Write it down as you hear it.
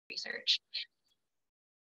research.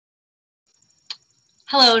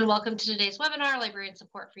 Hello and welcome to today's webinar, Librarian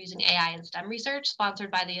Support for Using AI in STEM Research,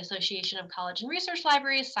 sponsored by the Association of College and Research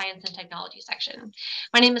Libraries Science and Technology section.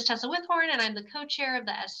 My name is Tessa Withhorn and I'm the co-chair of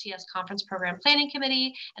the STS Conference Program Planning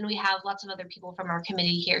Committee, and we have lots of other people from our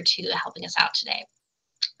committee here too helping us out today.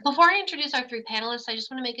 Before I introduce our three panelists, I just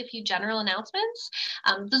want to make a few general announcements.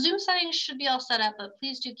 The Zoom settings should be all set up, but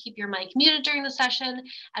please do keep your mic muted during the session,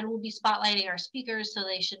 and we'll be spotlighting our speakers, so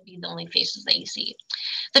they should be the only faces that you see.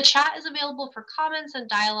 The chat is available for comments and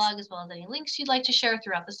dialogue, as well as any links you'd like to share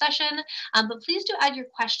throughout the session, but please do add your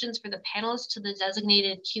questions for the panelists to the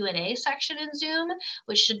designated Q&A section in Zoom,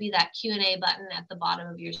 which should be that Q&A button at the bottom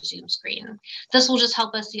of your Zoom screen. This will just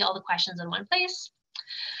help us see all the questions in one place.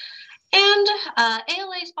 And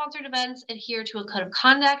ALA-sponsored events adhere to a code of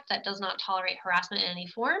conduct that does not tolerate harassment in any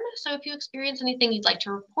form. So if you experience anything you'd like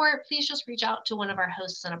to report, please just reach out to one of our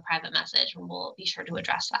hosts in a private message, and we'll be sure to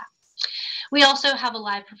address that. We also have a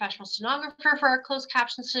live professional stenographer for our closed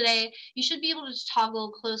captions today. You should be able to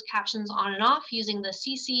toggle closed captions on and off using the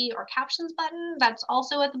CC or captions button that's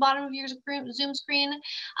also at the bottom of your Zoom screen.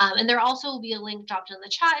 And there also will be a link dropped in the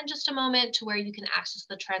chat in just a moment to where you can access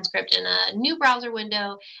the transcript in a new browser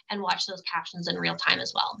window and watch those captions in real time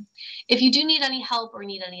as well. If you do need any help or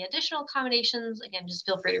need any additional accommodations, again, just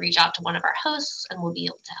feel free to reach out to one of our hosts and we'll be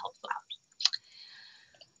able to help you out.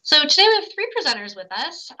 So today we have three presenters with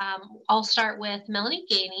us. I'll start with Melanie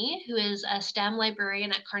Gainey, who is a STEM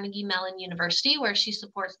librarian at Carnegie Mellon University, where she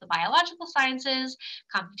supports the biological sciences,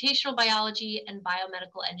 computational biology, and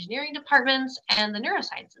biomedical engineering departments, and the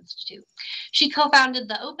Neuroscience Institute. She co-founded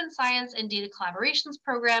the Open Science and Data Collaborations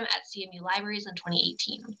program at CMU Libraries in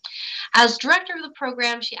 2018. As director of the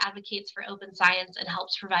program, she advocates for open science and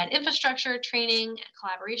helps provide infrastructure, training,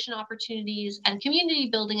 collaboration opportunities, and community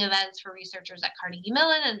building events for researchers at Carnegie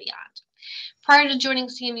Mellon and beyond. Prior to joining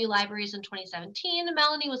CMU Libraries in 2017,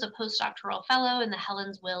 Melanie was a postdoctoral fellow in the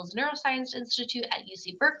Helen Wills Neuroscience Institute at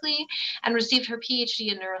UC Berkeley and received her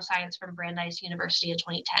PhD in neuroscience from Brandeis University in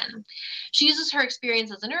 2010. She uses her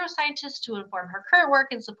experience as a neuroscientist to inform her current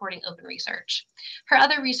work in supporting open research. Her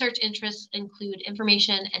other research interests include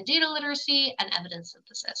information and data literacy and evidence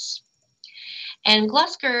synthesis. And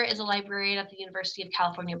Glusker is a librarian at the University of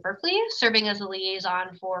California, Berkeley, serving as a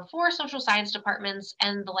liaison for 4 social science departments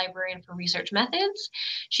and the librarian for research methods.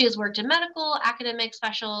 She has worked in medical, academic,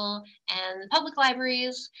 special, and public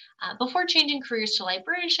libraries. Before changing careers to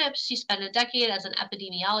librarianship, she spent a decade as an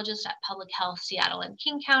epidemiologist at Public Health Seattle and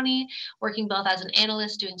King County, working both as an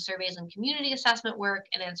analyst doing surveys and community assessment work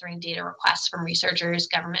and answering data requests from researchers,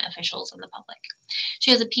 government officials, and the public. She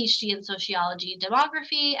has a PhD in sociology,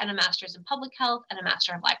 demography, and a master's in public health, and a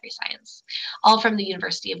Master of Library Science, all from the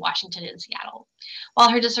University of Washington in Seattle. While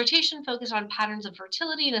her dissertation focused on patterns of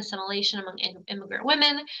fertility and assimilation among immigrant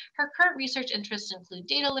women, her current research interests include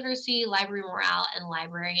data literacy, library morale, and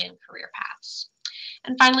librarian career paths.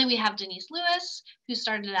 And finally, we have Denice Lewis, who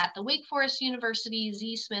started at the Wake Forest University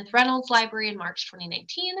Z. Smith Reynolds Library in March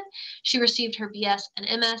 2019. She received her BS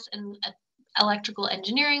and MS in electrical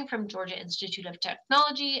engineering from Georgia Institute of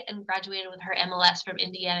Technology and graduated with her MLS from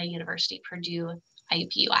Indiana University Purdue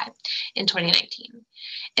IUPUI in 2019.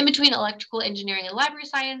 In between electrical engineering and library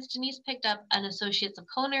science, Denice picked up an Associates of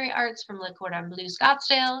Culinary Arts from Le Cordon Bleu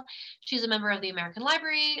Scottsdale. She's a member of the American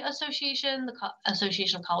Library Association, the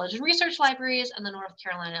Association of College and Research Libraries, and the North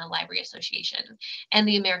Carolina Library Association, and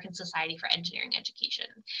the American Society for Engineering Education.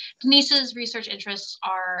 Denice's research interests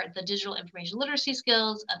are the digital information literacy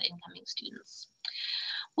skills of incoming students.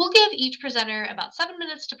 We'll give each presenter about 7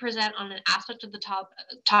 minutes to present on an aspect of the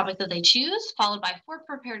topic that they choose, followed by 4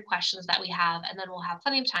 prepared questions that we have, and then we'll have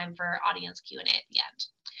plenty of time for audience Q&A at the end.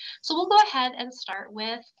 So we'll go ahead and start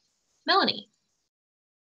with Melanie.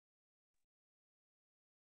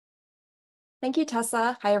 Thank you,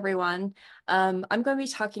 Tessa. Hi, everyone. I'm going to be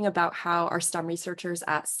talking about how our STEM researchers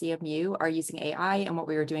at CMU are using AI and what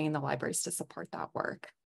we are doing in the libraries to support that work.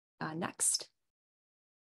 Next.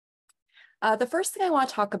 The first thing I want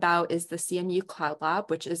to talk about is the CMU Cloud Lab,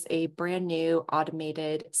 which is a brand new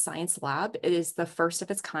automated science lab. It is the first of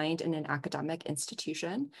its kind in an academic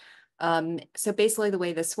institution. So basically the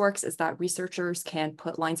way this works is that researchers can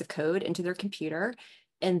put lines of code into their computer,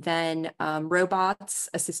 and then robots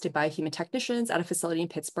assisted by human technicians at a facility in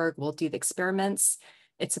Pittsburgh will do the experiments.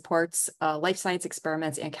 It supports life science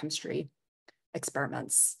experiments and chemistry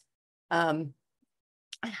experiments.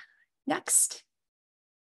 Next.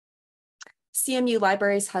 CMU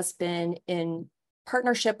Libraries has been in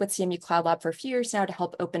partnership with CMU Cloud Lab for a few years now to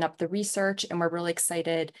help open up the research, and we're really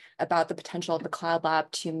excited about the potential of the Cloud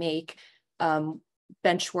Lab to make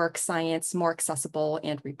benchwork science more accessible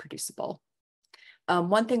and reproducible.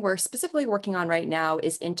 One thing we're specifically working on right now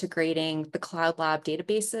is integrating the Cloud Lab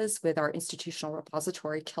databases with our institutional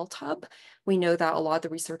repository KiltHub. We know that a lot of the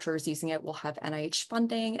researchers using it will have NIH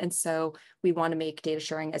funding, and so we want to make data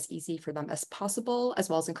sharing as easy for them as possible, as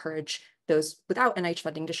well as encourage those without NIH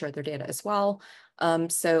funding to share their data as well.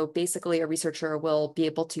 So basically, a researcher will be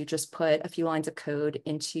able to just put a few lines of code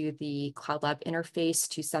into the Cloud Lab interface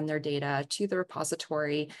to send their data to the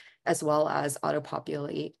repository, as well as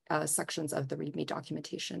auto-populate sections of the README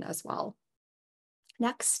documentation as well.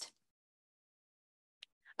 Next.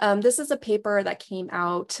 This is a paper that came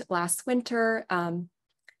out last winter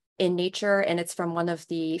in Nature, and it's from one of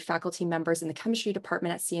the faculty members in the chemistry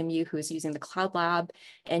department at CMU who is using the Cloud Lab.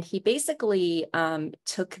 And he basically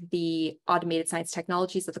took the automated science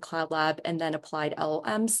technologies of the Cloud Lab and then applied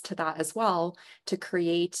LLMs to that as well to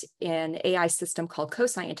create an AI system called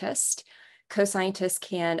Co-Scientist. Co-scientists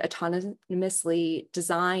can autonomously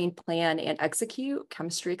design, plan, and execute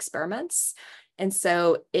chemistry experiments. And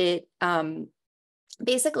so it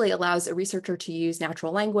basically allows a researcher to use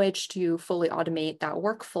natural language to fully automate that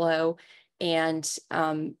workflow. And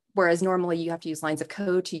whereas normally you have to use lines of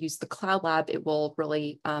code to use the Cloud Lab, it will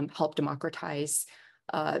really help democratize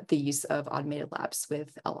the use of automated labs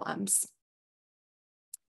with LLMs.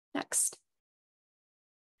 Next.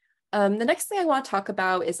 The next thing I want to talk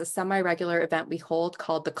about is a semi-regular event we hold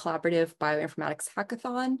called the Collaborative Bioinformatics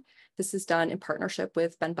Hackathon. This is done in partnership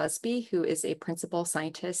with Ben Busby, who is a principal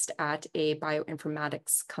scientist at a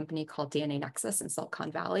bioinformatics company called DNA Nexus in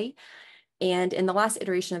Silicon Valley. And in the last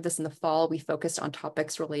iteration of this in the fall, we focused on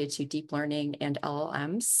topics related to deep learning and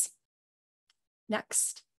LLMs.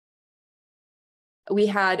 Next. We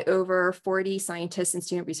had over 40 scientists and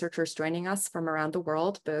student researchers joining us from around the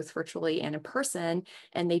world, both virtually and in person,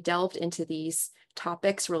 and they delved into these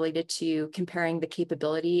topics related to comparing the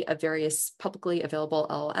capability of various publicly available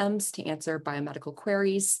LLMs to answer biomedical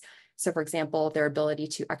queries. So for example, their ability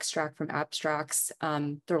to extract from abstracts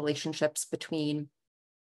the relationships between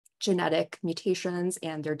genetic mutations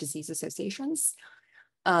and their disease associations.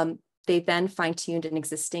 They then fine-tuned an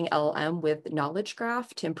existing LLM with knowledge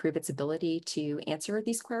graph to improve its ability to answer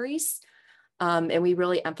these queries. And we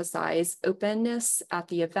really emphasize openness at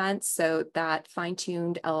the event, so that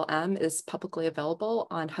fine-tuned LLM is publicly available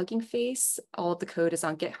on Hugging Face. All of the code is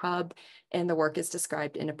on GitHub, and the work is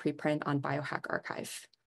described in a preprint on Biohack Archive.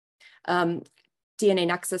 DNA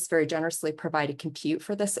Nexus very generously provided compute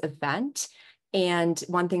for this event. And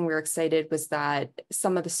one thing we were excited was that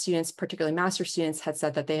some of the students, particularly master students, had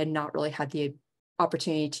said that they had not really had the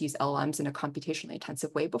opportunity to use LLMs in a computationally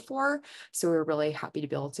intensive way before. So we were really happy to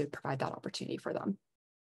be able to provide that opportunity for them.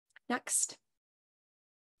 Next.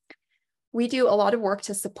 We do a lot of work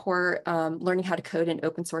to support learning how to code in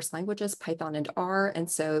open source languages, Python and R. And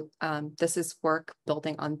so this is work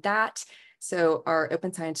building on that. So our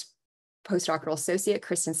open science postdoctoral associate,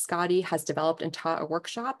 Kristen Scotty, has developed and taught a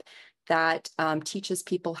workshop that teaches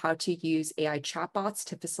people how to use AI chatbots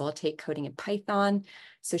to facilitate coding in Python.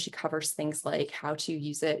 So she covers things like how to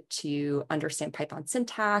use it to understand Python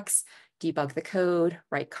syntax, debug the code,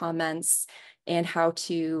 write comments, and how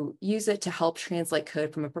to use it to help translate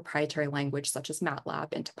code from a proprietary language such as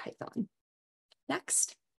MATLAB into Python.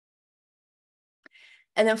 Next.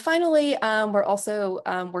 And then finally, we're also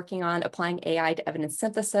working on applying AI to evidence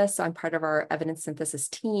synthesis. So I'm part of our evidence synthesis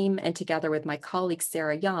team, and together with my colleague,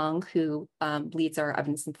 Sarah Young, who leads our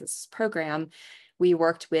evidence synthesis program, we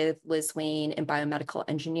worked with Liz Wayne in biomedical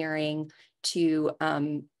engineering to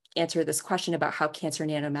answer this question about how cancer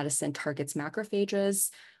nanomedicine targets macrophages.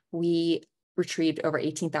 We retrieved over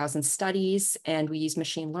 18,000 studies, and we use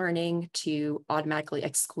machine learning to automatically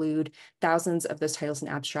exclude thousands of those titles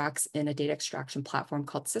and abstracts in a data extraction platform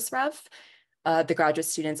called SysRev. The graduate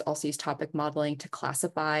students also use topic modeling to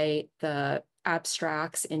classify the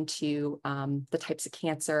abstracts into the types of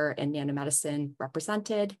cancer and nanomedicine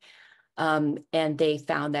represented. And they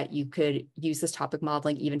found that you could use this topic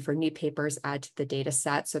modeling even for new papers, add to the data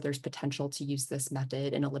set. So there's potential to use this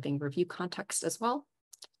method in a living review context as well.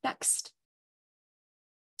 Next.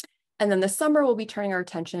 And then this summer, we'll be turning our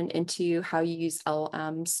attention into how you use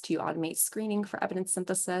LLMs to automate screening for evidence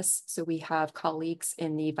synthesis. So we have colleagues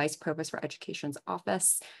in the Vice Provost for Education's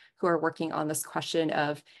office who are working on this question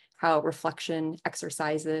of how reflection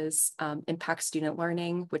exercises impact student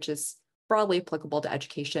learning, which is broadly applicable to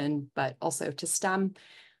education, but also to STEM.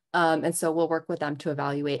 And so we'll work with them to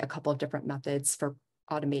evaluate a couple of different methods for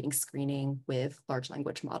automating screening with large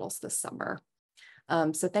language models this summer.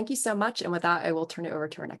 So thank you so much. And with that, I will turn it over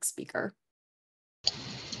to our next speaker.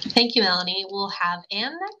 Thank you, Melanie. We'll have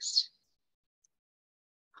Anne next.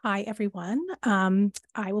 Hi, everyone.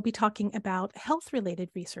 I will be talking about health-related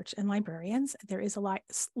research and librarians. There is a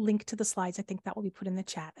link to the slides. I think that will be put in the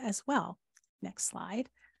chat as well. Next slide.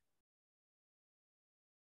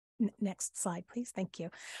 Next slide, please. Thank you.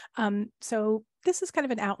 So this is kind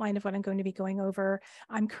of an outline of what I'm going to be going over.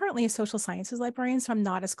 I'm currently a social sciences librarian, so I'm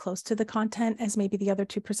not as close to the content as maybe the other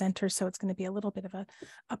two presenters. So it's going to be a little bit of a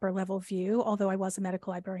upper level view, although I was a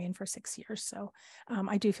medical librarian for 6 years. So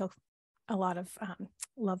I do feel a lot of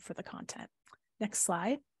love for the content. Next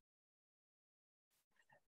slide.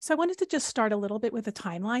 So I wanted to just start a little bit with a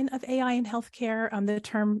timeline of AI in healthcare. The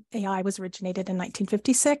term AI was originated in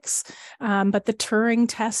 1956, but the Turing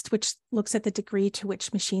test, which looks at the degree to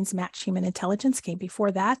which machines match human intelligence, came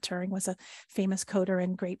before that. Turing was a famous coder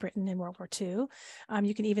in Great Britain in World War II.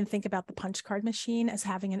 You can even think about the punch card machine as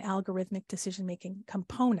having an algorithmic decision-making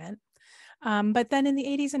component. But then in the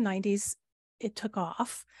 80s and 90s, it took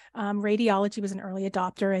off. Radiology was an early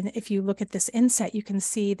adopter. And if you look at this inset, you can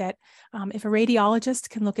see that if a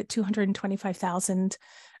radiologist can look at 225,000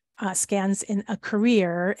 scans in a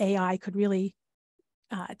career, AI could really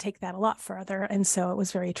take that a lot further. And so it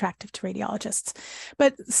was very attractive to radiologists.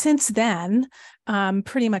 But since then,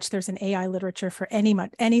 pretty much there's an AI literature for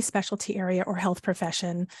any specialty area or health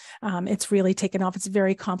profession. It's really taken off. It's a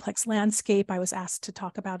very complex landscape. I was asked to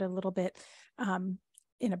talk about it a little bit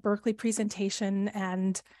in a Berkeley presentation.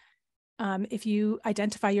 And if you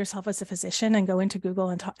identify yourself as a physician and go into Google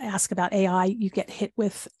and ask about AI, you get hit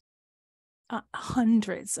with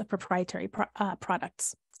hundreds of proprietary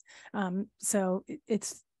products. So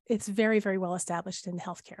it's very, very well established in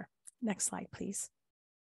healthcare. Next slide, please.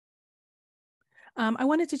 I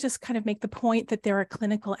wanted to just kind of make the point that there are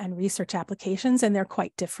clinical and research applications, and they're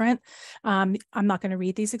quite different. I'm not going to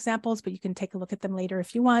read these examples, but you can take a look at them later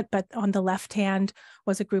if you want. But on the left hand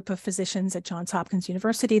was a group of physicians at Johns Hopkins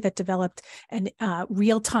University that developed a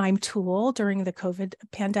real-time tool during the COVID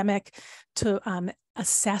pandemic to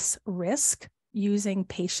assess risk using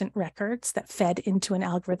patient records that fed into an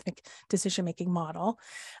algorithmic decision-making model.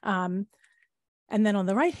 And then on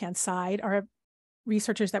the right-hand side are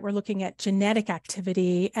researchers that were looking at genetic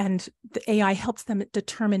activity, and the AI helps them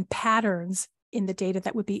determine patterns in the data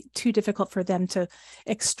that would be too difficult for them to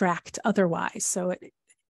extract otherwise. So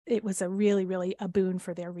it was a really a boon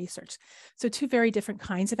for their research. So two very different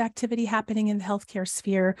kinds of activity happening in the healthcare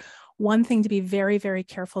sphere. One thing to be very, very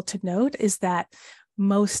careful to note is that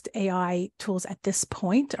most AI tools at this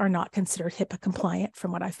point are not considered HIPAA compliant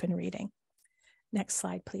from what I've been reading. Next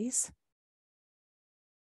slide, please.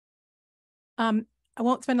 I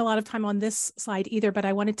won't spend a lot of time on this slide either, but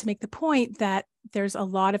I wanted to make the point that there's a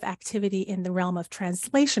lot of activity in the realm of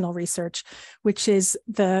translational research, which is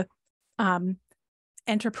the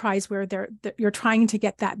enterprise where you're trying to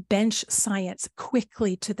get that bench science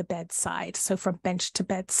quickly to the bedside. So from bench to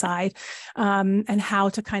bedside, and how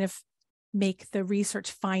to kind of make the research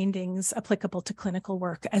findings applicable to clinical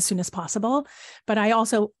work as soon as possible. But I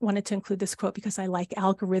also wanted to include this quote because I like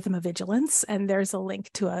algorithm vigilance, and there's a link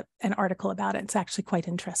to an article about it. It's actually quite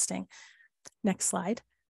interesting. Next slide.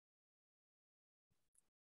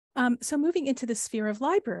 So moving into the sphere of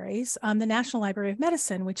libraries, the National Library of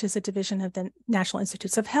Medicine, which is a division of the National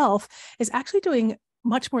Institutes of Health, is actually doing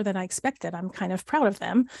much more than I expected. I'm kind of proud of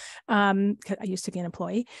them. I used to be an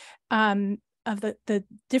employee. Of the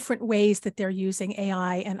different ways that they're using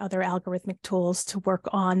AI and other algorithmic tools to work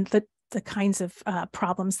on the kinds of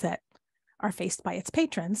problems that are faced by its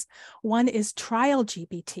patrons. One is Trial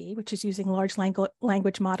GPT, which is using large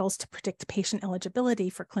language models to predict patient eligibility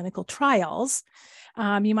for clinical trials.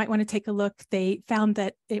 You might want to take a look. They found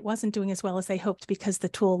that it wasn't doing as well as they hoped because the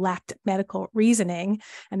tool lacked medical reasoning.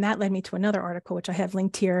 And that led me to another article, which I have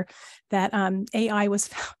linked here, that AI was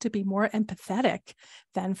found to be more empathetic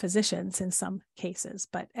than physicians in some cases.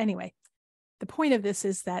 But anyway, the point of this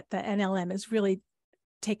is that the NLM is really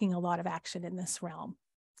taking a lot of action in this realm.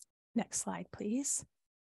 Next slide, please.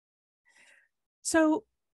 So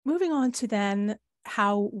moving on to then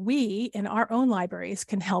how we in our own libraries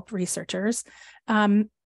can help researchers.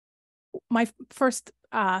 My first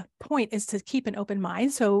point is to keep an open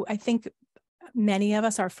mind. So I think many of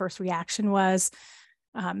us, our first reaction was,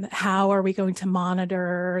 how are we going to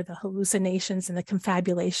monitor the hallucinations and the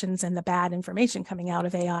confabulations and the bad information coming out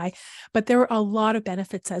of AI? But there are a lot of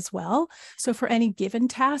benefits as well. So for any given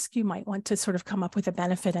task, you might want to sort of come up with a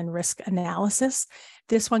benefit and risk analysis.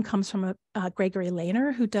 This one comes from Gregory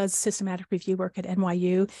Lehner, who does systematic review work at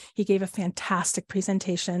NYU. He gave a fantastic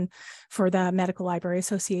presentation for the Medical Library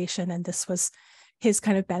Association, and this was his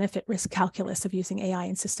kind of benefit risk calculus of using AI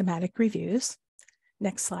in systematic reviews.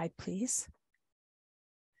 Next slide, please.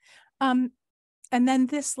 And then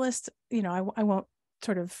this list, I won't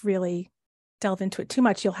sort of really delve into it too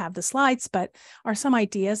much, you'll have the slides, but are some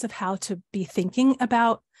ideas of how to be thinking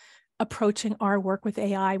about approaching our work with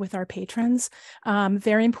AI with our patrons.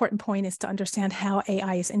 Very important point is to understand how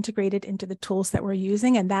AI is integrated into the tools that we're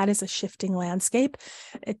using, and that is a shifting landscape.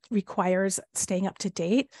 It requires staying up to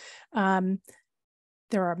date.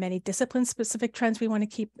 There are many discipline-specific trends we want to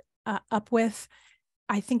keep up with.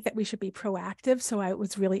 I think that we should be proactive. So I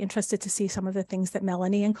was really interested to see some of the things that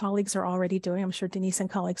Melanie and colleagues are already doing. I'm sure Denice and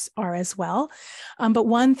colleagues are as well. But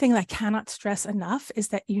one thing that I cannot stress enough is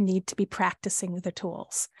that you need to be practicing the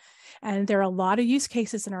tools. And there are a lot of use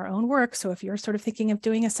cases in our own work. So if you're sort of thinking of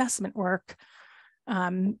doing assessment work,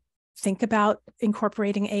 think about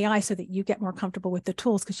incorporating AI so that you get more comfortable with the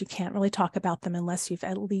tools, because you can't really talk about them unless you've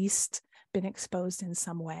at least been exposed in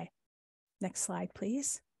some way. Next slide,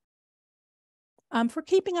 please. For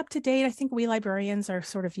keeping up to date, I think we librarians are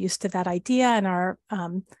sort of used to that idea and are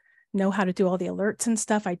know how to do all the alerts and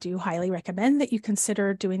stuff. I do highly recommend that you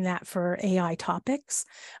consider doing that for AI topics.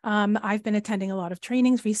 I've been attending a lot of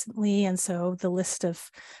trainings recently, and so the list of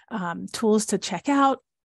tools to check out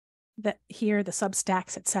that here, the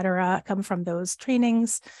Substacks, et cetera, come from those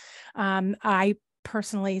trainings. I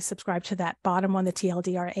personally subscribe to that bottom one, the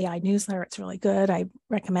TLDR AI newsletter. It's really good. I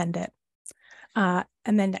recommend it. And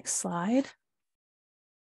then next slide.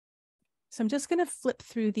 So I'm just going to flip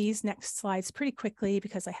through these next slides pretty quickly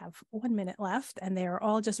because I have 1 minute left, and they're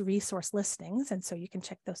all just resource listings. And so you can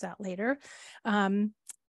check those out later.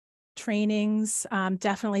 Trainings,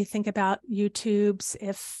 definitely think about YouTubes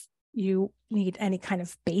if you need any kind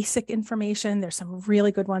of basic information. There's some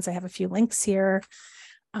really good ones. I have a few links here.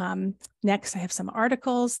 Next, I have some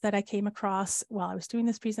articles that I came across while I was doing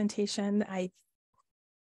this presentation. I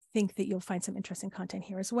think that you'll find some interesting content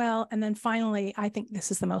here as well. And then finally, I think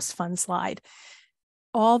this is the most fun slide.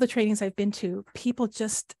 All the trainings I've been to, people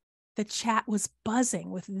just, the chat was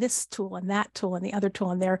buzzing with this tool and that tool and the other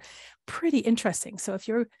tool, and they're pretty interesting. So if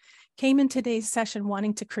you came in today's session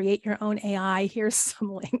wanting to create your own AI, here's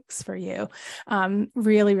some links for you.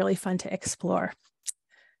 Really, really fun to explore.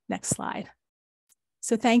 Next slide.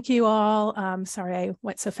 So thank you all. Sorry I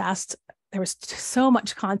went so fast. There was so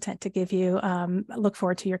much content to give you. I look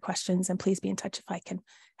forward to your questions, and please be in touch if I can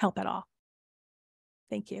help at all.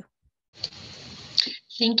 Thank you.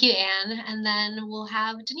 Thank you, Anne. And then we'll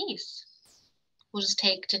have Denice. We'll just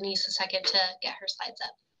take Denice a second to get her slides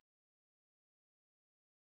up.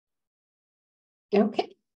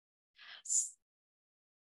 Okay.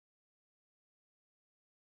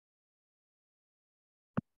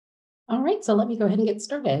 All right, so let me go ahead and get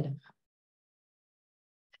started.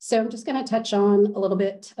 So I'm just going to touch on a little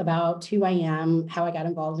bit about who I am, how I got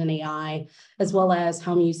involved in AI, as well as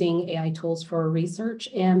how I'm using AI tools for research,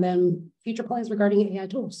 and then future plans regarding AI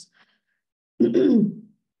tools.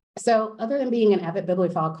 So other than being an avid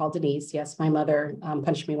bibliophile called Denice, yes, my mother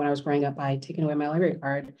punished me when I was growing up by taking away my library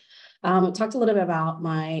card. Talked a little bit about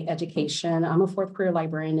my education. I'm a fourth career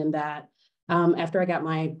librarian in that after I got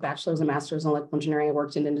my bachelor's and master's in electrical engineering, I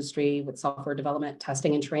worked in industry with software development,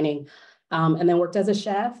 testing, and training. And then worked as a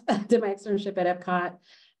chef, did my externship at Epcot.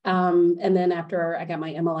 And then after I got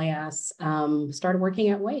my MLIS, started working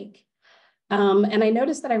at Wake. And I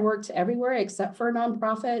noticed that I worked everywhere except for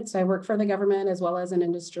nonprofits. I worked for the government as well as in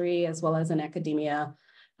industry, as well as in academia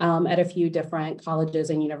at a few different colleges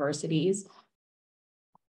and universities.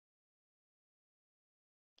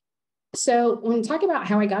 So when we talk about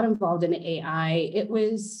how I got involved in AI, it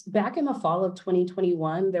was back in the fall of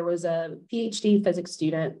 2021. There was a PhD physics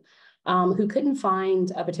student who couldn't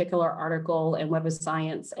find a particular article in Web of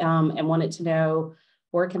Science and wanted to know,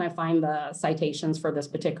 where can I find the citations for this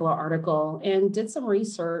particular article, and did some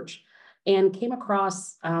research and came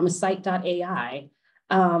across site.ai.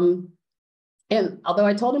 And although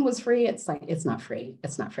I told him it was free, it's like, it's not free.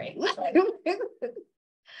 It's not free.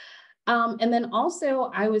 And then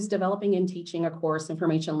also I was developing and teaching a course,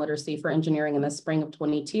 Information Literacy for Engineering, in the spring of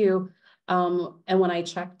 22. And when I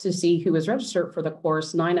checked to see who was registered for the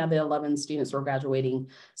course, 9 out of the 11 students were graduating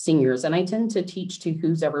seniors. And I tend to teach to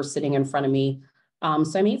who's ever sitting in front of me.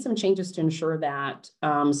 So I made some changes to ensure that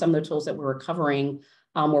some of the tools that we were covering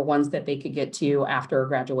were ones that they could get to after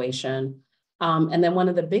graduation. And then one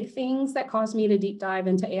of the big things that caused me to deep dive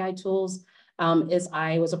into AI tools is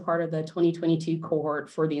I was a part of the 2022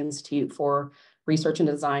 cohort for the Institute for Research and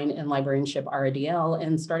Design and Librarianship, RADL,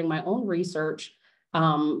 and starting my own research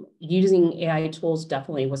using AI tools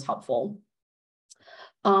definitely was helpful.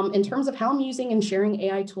 In terms of how I'm using and sharing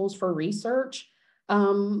AI tools for research,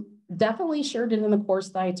 definitely shared it in the course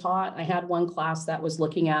that I taught. I had one class that was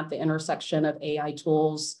looking at the intersection of AI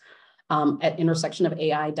tools, at intersection of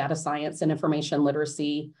AI, data science, and information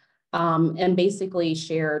literacy. and basically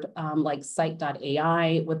shared like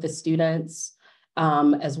Cite.ai with the students,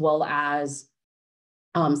 as well as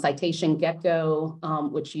Citation Gecko,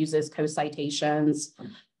 which uses co-citations,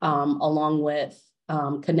 along with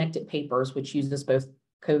Connected Papers, which uses both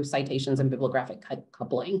co-citations and bibliographic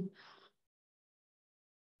coupling.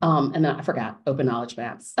 And then I forgot Open Knowledge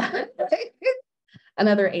Maps,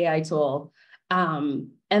 another AI tool.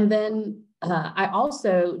 And then I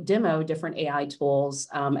also demo different AI tools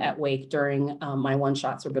at Wake during my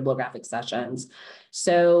one-shots or bibliographic sessions.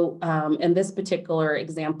 So in this particular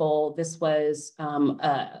example, this was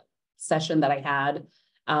a session that I had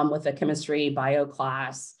with a chemistry bio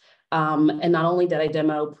class. And not only did I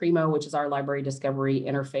demo Primo, which is our library discovery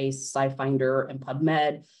interface, SciFinder, and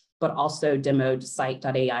PubMed, but also demoed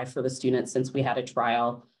Cite.ai for the students since we had a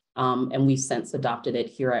trial, and we've since adopted it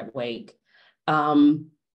here at Wake.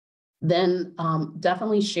 Then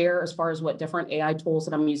definitely share as far as what different AI tools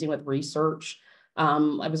that I'm using with research. I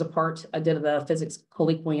did the physics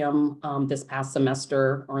colloquium this past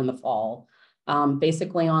semester or in the fall,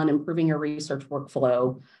 basically on improving your research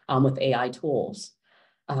workflow with AI tools.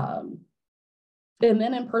 And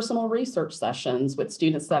then in personal research sessions with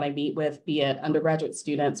students that I meet with, be it undergraduate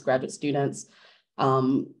students, graduate students,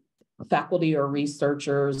 faculty or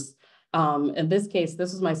researchers. In this case,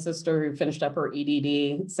 this is my sister who finished up her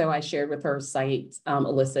EDD. So I shared with her Cite,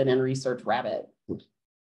 Elicit, and Research Rabbit.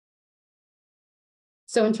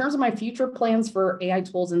 So in terms of my future plans for AI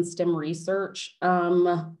tools in STEM research,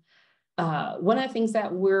 one of the things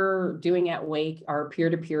that we're doing at Wake are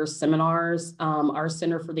peer-to-peer seminars. Our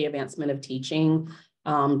Center for the Advancement of Teaching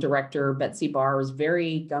director, Betsy Barr, is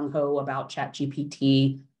very gung-ho about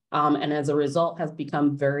ChatGPT, and as a result has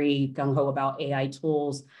become very gung-ho about AI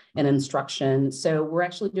tools and instruction. So we're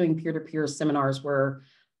actually doing peer-to-peer seminars where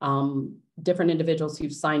different individuals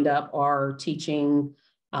who've signed up are teaching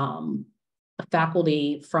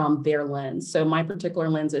faculty from their lens. So my particular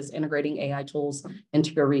lens is integrating AI tools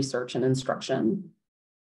into your research and instruction.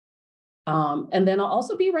 And then I'll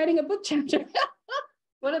also be writing a book chapter.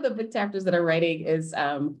 One of the book chapters that I'm writing is it's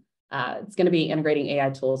going to be integrating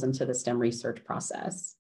AI tools into the STEM research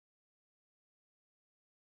process.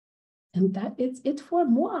 And that is it for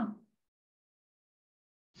moi.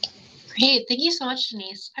 Great, thank you so much,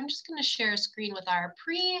 Denice. I'm just going to share a screen with our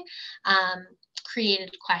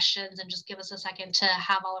created questions and just give us a second to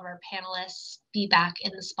have all of our panelists be back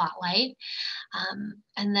in the spotlight.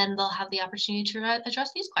 And then they'll have the opportunity to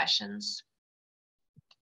address these questions.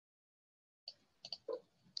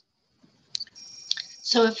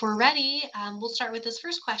 So if we're ready, we'll start with this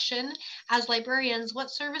first question. As librarians,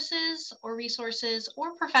 what services or resources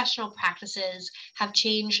or professional practices have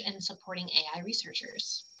changed in supporting AI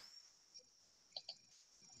researchers?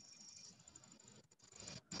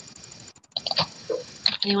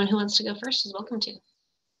 Anyone who wants to go first is welcome to. I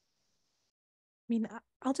mean,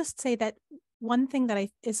 I'll just say that one thing that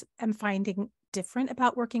I'm finding different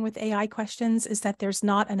about working with AI questions is that there's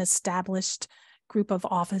not an established group of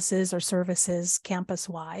offices or services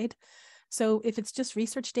campus-wide. So if it's just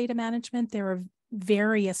research data management, there are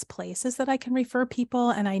various places that I can refer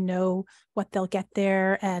people, and I know what they'll get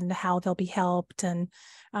there and how they'll be helped. And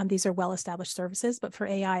these are well-established services. But for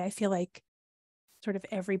AI, I feel like sort of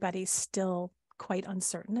everybody's still quite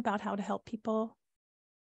uncertain about how to help people.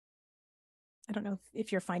 I don't know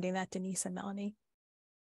if you're finding that, Denice and Melanie.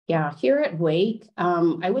 Yeah, here at Wake,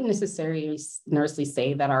 I wouldn't necessarily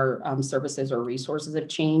say that our services or resources have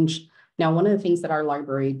changed. Now, one of the things that our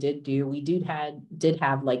library did do, we did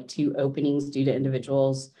have like 2 openings due to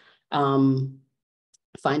individuals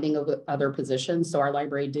finding other positions. So our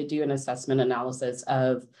library did do an assessment analysis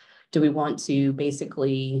of, do we want to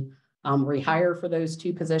basically rehire for those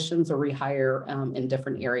 2 positions or rehire in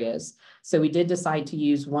different areas. So we did decide to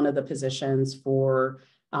use one of the positions for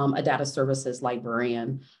a data services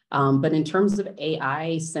librarian. But in terms of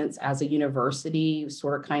AI, since as a university,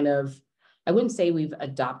 sort of kind of, I wouldn't say we've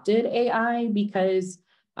adopted AI, because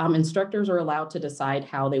instructors are allowed to decide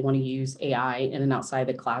how they want to use AI in and outside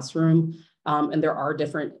the classroom. And there are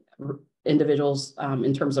different individuals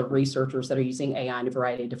in terms of researchers that are using AI in a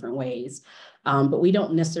variety of different ways. But we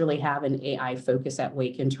don't necessarily have an AI focus at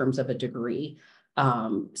Wake in terms of a degree.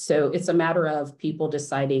 So it's a matter of people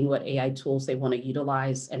deciding what AI tools they want to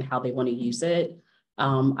utilize and how they want to use it,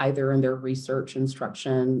 either in their research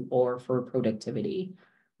instruction or for productivity.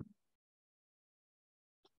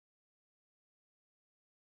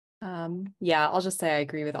 Yeah, I'll just say I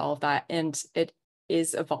agree with all of that. And it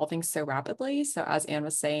is evolving so rapidly. So as Anne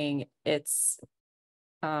was saying, it's,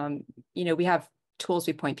 we have tools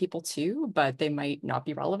we point people to, but they might not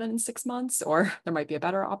be relevant in 6 months, or there might be a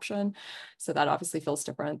better option. So that obviously feels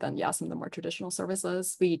different than, yeah, some of the more traditional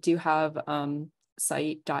services. We do have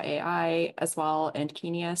Cite.ai as well, and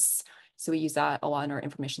Genius. So we use that a lot in our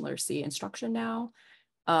information literacy instruction now.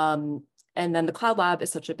 And then the Cloud Lab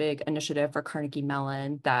is such a big initiative for Carnegie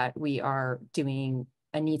Mellon that we are doing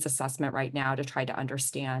a needs assessment right now to try to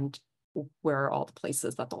understand where are all the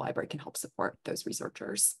places that the library can help support those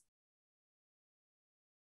researchers.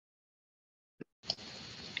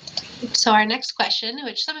 So our next question,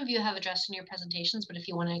 which some of you have addressed in your presentations, but if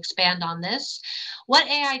you want to expand on this, what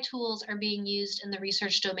AI tools are being used in the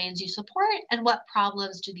research domains you support, and what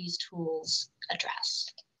problems do these tools address?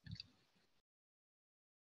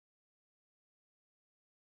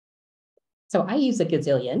 So I use a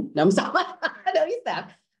gazillion. No, I'm sorry. No, use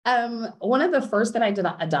that. One of the first that I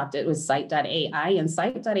adopted was Cite.ai, and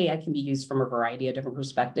Cite.ai can be used from a variety of different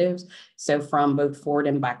perspectives. So from both forward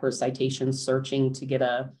and backward citations, searching to get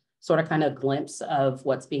a sort of kind of glimpse of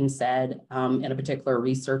what's being said in a particular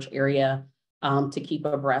research area, to keep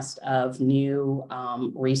abreast of new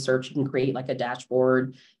research. You can create like a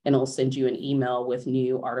dashboard, and it'll send you an email with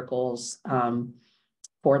new articles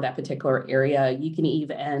for that particular area. You can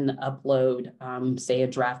even upload, say, a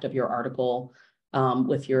draft of your article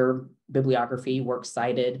with your bibliography, works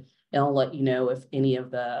cited. It'll let you know if any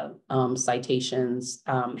of the citations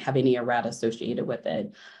have any errata associated with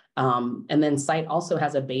it. And then Cite also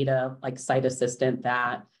has a beta, like Cite Assistant,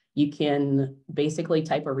 that you can basically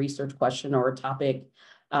type a research question or a topic,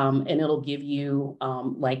 and it'll give you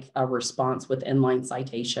like a response with inline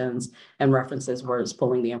citations and references where it's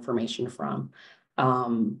pulling the information from.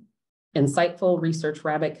 Insightful, Research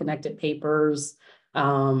Rabbit, Connected Papers,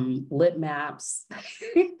 Lit Maps,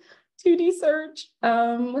 2D Search,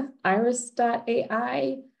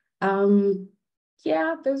 Iris.ai.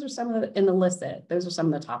 Yeah, those are some of the, in Elicit, those are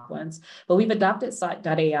some of the top ones. But we've adopted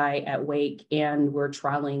Cite.ai at Wake, and we're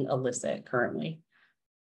trialing Elicit currently.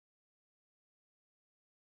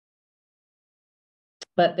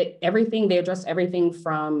 But they address everything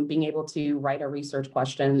from being able to write a research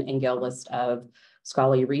question and get a list of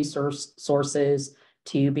scholarly resource sources,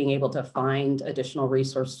 to being able to find additional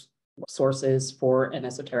resource sources for an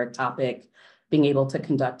esoteric topic, being able to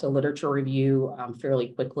conduct a literature review fairly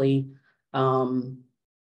quickly, and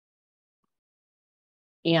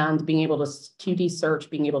being able to 2D search,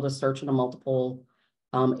 being able to search in multiple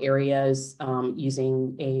areas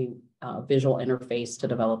using a visual interface to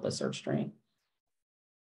develop a search string.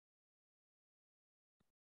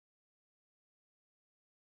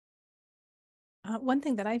 One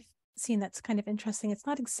thing that I've seen that's kind of interesting, it's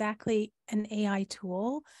not exactly an AI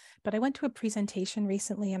tool, but I went to a presentation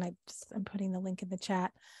recently, and I'm putting the link in the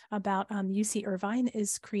chat, about UC Irvine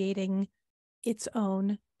is creating its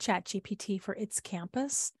own ChatGPT for its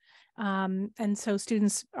campus. And so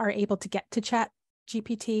students are able to get to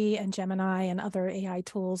ChatGPT and Gemini and other AI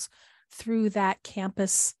tools through that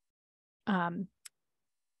campus. I'm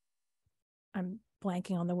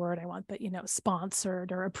blanking on the word I want, but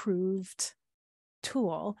sponsored or approved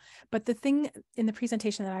tool. But the thing in the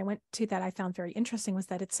presentation that I went to that I found very interesting was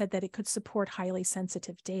that it said that it could support highly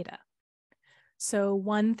sensitive data. So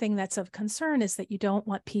one thing that's of concern is that you don't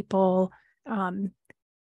want people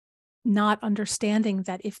not understanding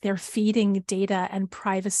that if they're feeding data and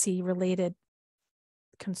privacy related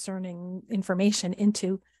concerning information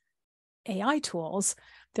into AI tools,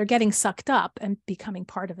 they're getting sucked up and becoming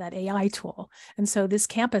part of that AI tool. And so this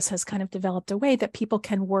campus has kind of developed a way that people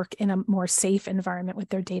can work in a more safe environment with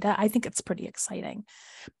their data. I think it's pretty exciting.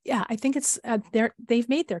 Yeah, I think it's they've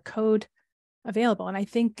made their code available. And I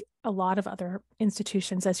think a lot of other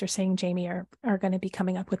institutions, as you're saying, Jamie, are going to be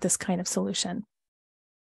coming up with this kind of solution.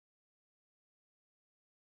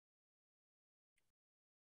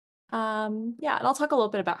 Yeah, and I'll talk a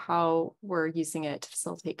little bit about how we're using it to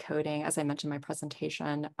facilitate coding, as I mentioned in my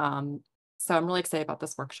presentation. So I'm really excited about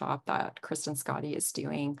this workshop that Kristen Scotty is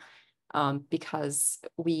doing, because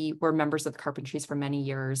we were members of the Carpentries for many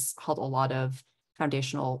years, held a lot of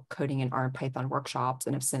foundational coding and R and Python workshops,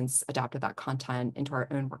 and have since adapted that content into our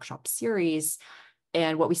own workshop series.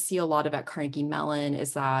 And what we see a lot of at Carnegie Mellon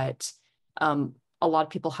is that a lot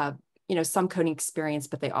of people have, some coding experience,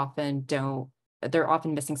 but they're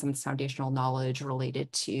often missing some of this foundational knowledge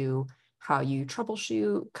related to how you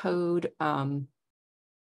troubleshoot code,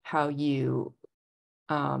 how you,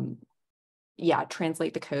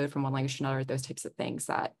 translate the code from one language to another, those types of things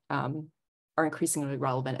that are increasingly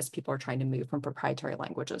relevant as people are trying to move from proprietary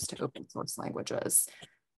languages to open source languages.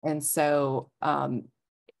 And so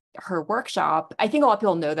her workshop, I think a lot of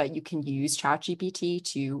people know that you can use ChatGPT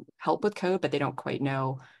to help with code, but they don't quite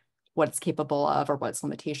know what it's capable of or what its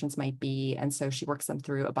limitations might be. And so she works them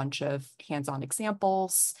through a bunch of hands-on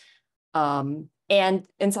examples. And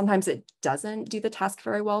sometimes it doesn't do the task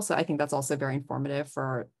very well. So I think that's also very informative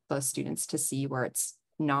for the students to see where it's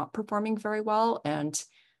not performing very well. And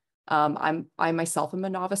I myself am a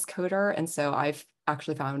novice coder. And so I've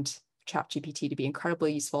actually found ChatGPT to be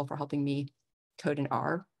incredibly useful for helping me code in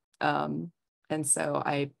R. And so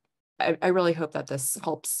I really hope that this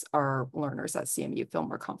helps our learners at CMU feel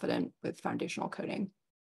more confident with foundational coding.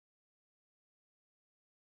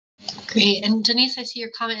 Great. And Denice, I see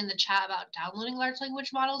your comment in the chat about downloading large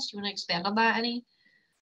language models. Do you want to expand on that any?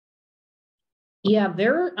 Yeah,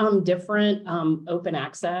 there are different open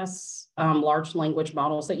access large language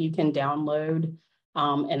models that you can download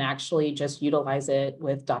and actually just utilize it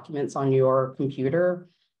with documents on your computer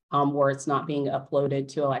where it's not being uploaded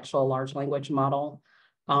to an actual large language model.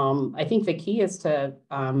 I think the key is to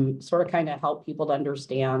sort of kind of help people to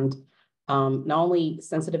understand not only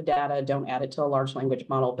sensitive data, don't add it to a large language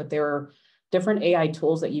model, but there are different AI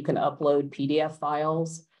tools that you can upload PDF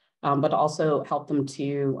files, but also help them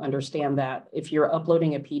to understand that if you're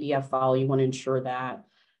uploading a PDF file, you want to ensure that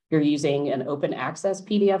you're using an open access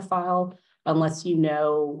PDF file, unless you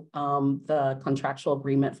know the contractual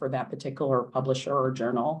agreement for that particular publisher or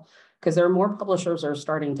journal. Because there are more publishers are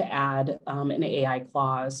starting to add an AI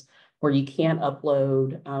clause where you can't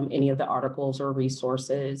upload any of the articles or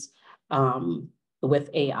resources with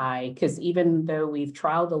AI. Because even though we've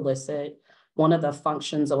trialed Elicit, one of the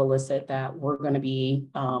functions of Elicit that we're going to be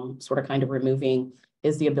sort of kind of removing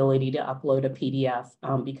is the ability to upload a PDF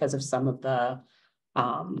because of some of the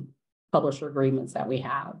publisher agreements that we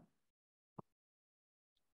have.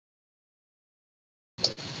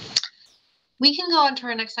 We can go on to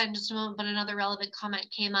our next slide in just a moment, but another relevant comment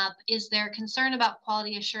came up. Is there concern about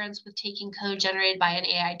quality assurance with taking code generated by an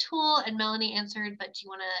AI tool? And Melanie answered, but do you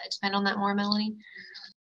want to expand on that more, Melanie?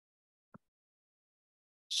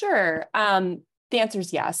 Sure. The answer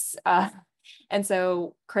is yes. And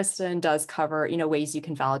so Kristen does cover, ways you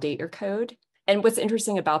can validate your code. And what's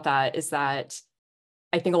interesting about that is that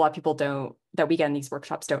I think a lot of people that we get in these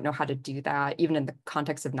workshops don't know how to do that, even in the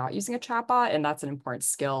context of not using a chatbot. And that's an important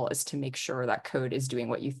skill, is to make sure that code is doing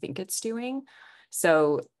what you think it's doing.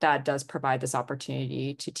 So that does provide this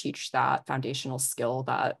opportunity to teach that foundational skill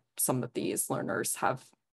that some of these learners have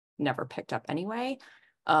never picked up anyway.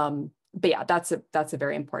 But yeah, that's a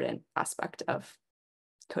very important aspect of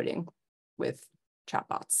coding with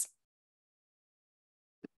chatbots.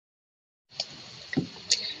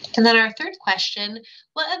 And then our third question,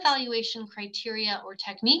 what evaluation criteria or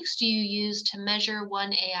techniques do you use to measure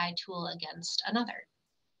one AI tool against another?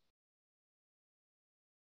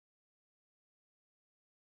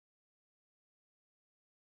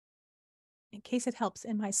 In case it helps,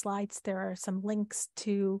 in my slides, there are some links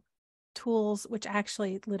to tools which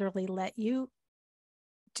actually literally let you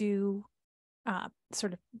do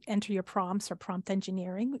sort of enter your prompts or prompt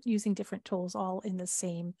engineering using different tools all in the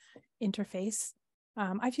same interface.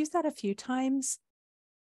 I've used that a few times.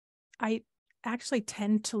 I actually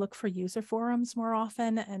tend to look for user forums more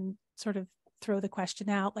often and sort of throw the question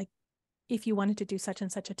out, like, if you wanted to do such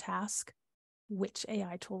and such a task, which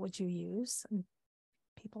AI tool would you use? And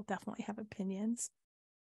people definitely have opinions.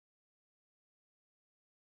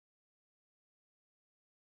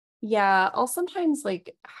 Yeah, I'll sometimes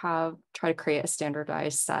try to create a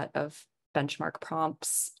standardized set of benchmark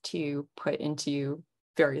prompts to put into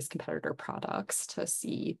various competitor products to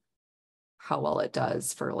see how well it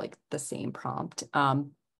does for the same prompt.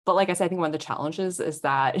 But like I said, I think one of the challenges is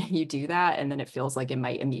that you do that and then it feels like it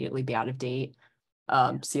might immediately be out of date.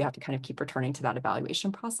 So you have to kind of keep returning to that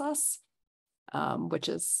evaluation process, which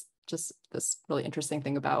is just this really interesting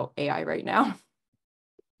thing about AI right now.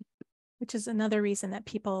 Which is another reason that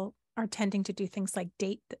people are tending to do things like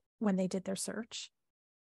date when they did their search.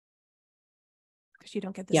 Because you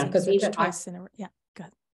don't get the same search twice in a row. Yeah, go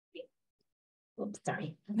ahead. Oops,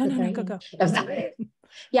 sorry. No, go. I'm sorry.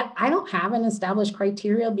 Yeah, I don't have an established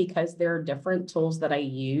criteria because there are different tools that I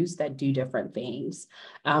use that do different things.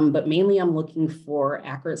 But mainly I'm looking for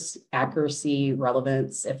accuracy,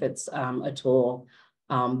 relevance, if it's a tool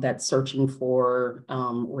that's searching for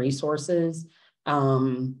resources.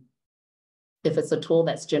 If it's a tool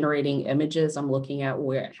that's generating images, I'm looking at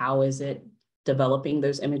how is it developing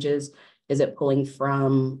those images? Is it pulling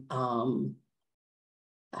from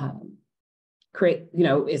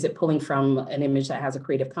is it pulling from an image that has a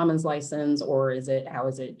Creative Commons license, or how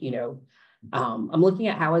is it, I'm looking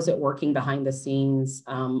at how is it working behind the scenes.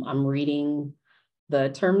 I'm reading the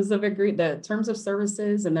terms of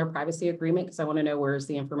services and their privacy agreement, because I want to know where is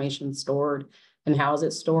the information stored and how is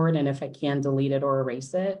it stored, and if I can delete it or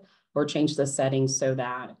erase it. or change the settings so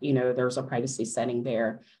that, you know, there's a privacy setting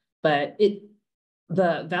there. But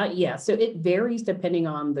so it varies depending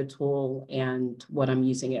on the tool and what I'm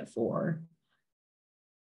using it for.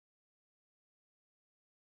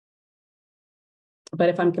 But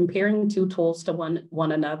if I'm comparing two tools to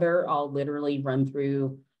one another, I'll literally run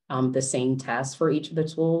through the same test for each of the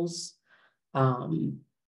tools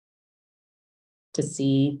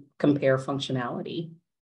to compare functionality.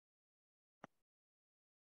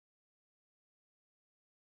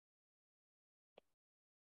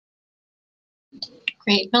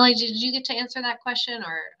 Great. Melanie, did you get to answer that question,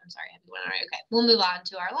 or I'm sorry, everyone? All right, okay. We'll move on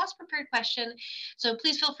to our last prepared question. So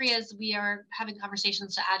please feel free, as we are having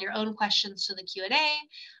conversations, to add your own questions to the Q&A.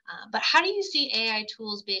 But how do you see AI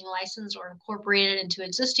tools being licensed or incorporated into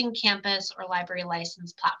existing campus or library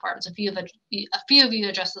license platforms? A few of you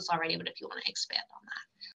addressed this already, but if you want to expand on that.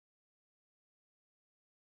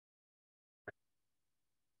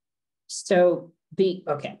 So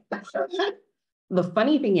the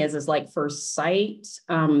funny thing is like for site,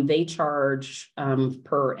 they charge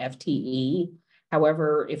per FTE.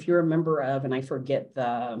 However, if you're a member of, and I forget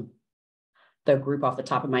the group off the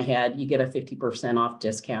top of my head, you get a 50% off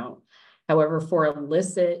discount. However, for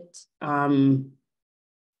illicit,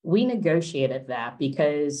 we negotiated that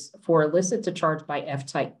because for illicit to charge by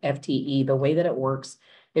FTE, the way that it works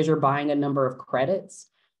is you're buying a number of credits.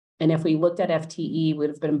 And if we looked at FTE, we would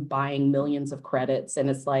have been buying millions of credits. And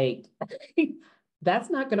it's like,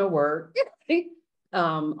 that's not going to work.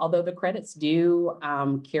 Although the credits do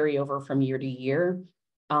carry over from year to year.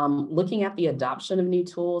 Looking at the adoption of new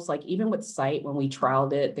tools, like even with Site, when we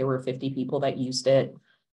trialed it, there were 50 people that used it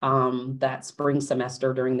that spring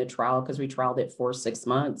semester during the trial, because we trialed it for 6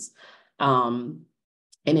 months. And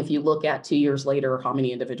if you look at 2 years later, how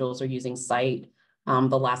many individuals are using Site,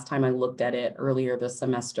 the last time I looked at it earlier this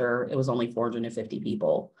semester, it was only 450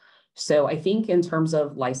 people. So I think in terms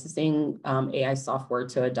of licensing AI software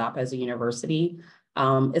to adopt as a university,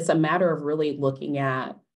 it's a matter of really looking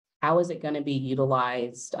at how is it going to be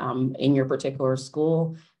utilized in your particular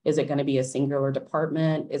school? Is it going to be a singular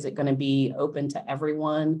department? Is it going to be open to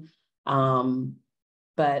everyone?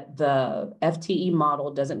 But the FTE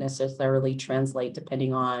model doesn't necessarily translate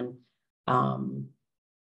depending on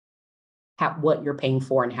what you're paying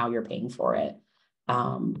for and how you're paying for it.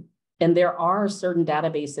 And there are certain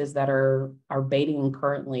databases that are baiting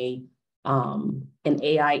currently an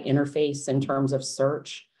AI interface in terms of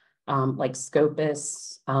search, like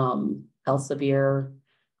Scopus, Elsevier,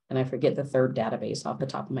 and I forget the third database off the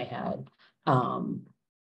top of my head.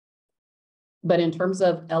 But in terms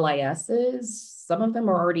of LISs, some of them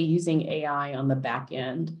are already using AI on the back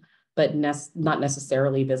end, but not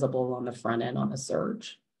necessarily visible on the front end on the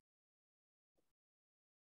search.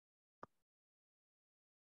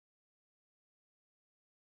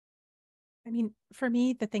 I mean, for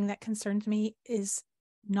me, the thing that concerns me is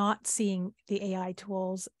not seeing the AI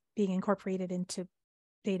tools being incorporated into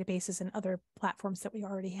databases and other platforms that we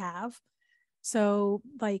already have. So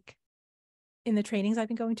like in the trainings I've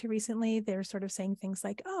been going to recently, they're sort of saying things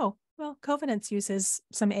like, oh, well, Covenants uses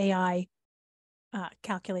some AI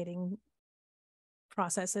calculating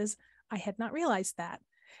processes. I had not realized that.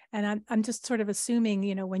 And I'm just sort of assuming,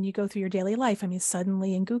 you know, when you go through your daily life, I mean,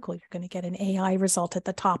 suddenly in Google, you're going to get an AI result at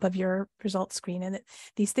the top of your result screen, and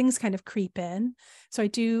these things kind of creep in. So I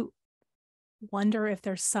do wonder if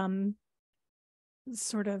there's some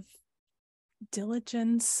sort of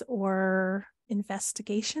diligence or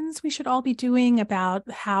investigations we should all be doing about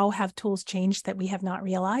how have tools changed that we have not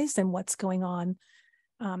realized, and what's going on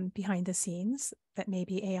behind the scenes that may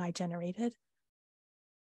be AI generated.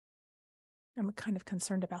 I'm kind of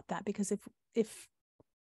concerned about that, because if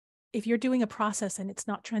you're doing a process and it's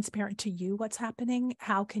not transparent to you what's happening,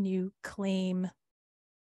 how can you claim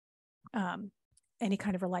any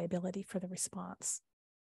kind of reliability for the response,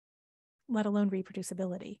 let alone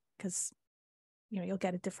reproducibility? Because you know, you'll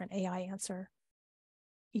get a different AI answer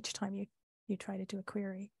each time you try to do a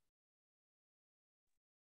query.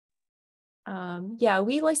 Yeah,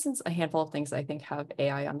 we license a handful of things that I think have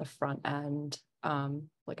AI on the front end.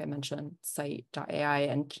 Like I mentioned, Site.ai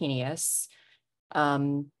and Kenius.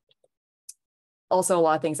 Also a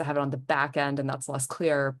lot of things that have it on the back end, and that's less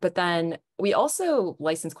clear. But then we also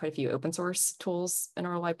license quite a few open source tools in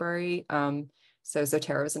our library. So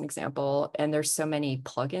Zotero is an example, and there's so many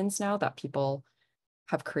plugins now that people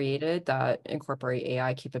have created that incorporate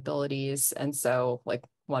AI capabilities. And so like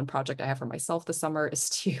one project I have for myself this summer is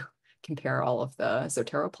to compare all of the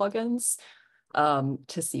Zotero plugins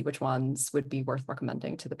to see which ones would be worth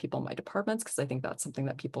recommending to the people in my departments, because I think that's something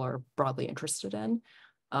that people are broadly interested in.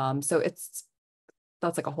 So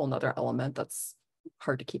that's like a whole nother element that's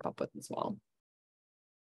hard to keep up with as well.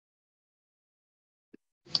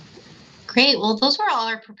 Great. Well, those were all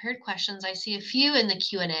our prepared questions. I see a few in the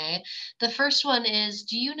Q&A. The first one is,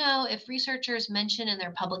 do you know if researchers mention in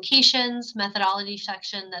their publications, methodology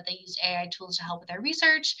section, that they use AI tools to help with their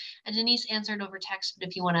research? And Denice answered over text, but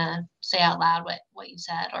if you want to say out loud what you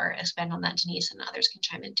said or expand on that, Denice, and others can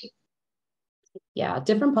chime in too. Yeah,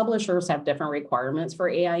 different publishers have different requirements for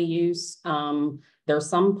AI use. There are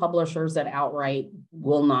some publishers that outright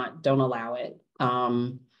don't allow it.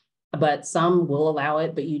 But some will allow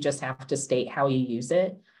it, but you just have to state how you use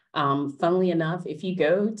it. Funnily enough, if you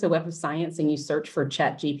go to Web of Science and you search for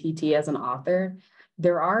ChatGPT as an author,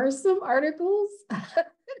 there are some articles,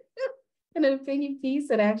 an opinion piece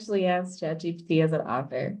that actually has ChatGPT as an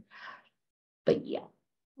author. But yeah.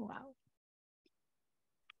 Wow.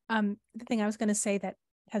 The thing I was going to say that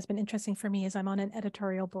has been interesting for me is I'm on an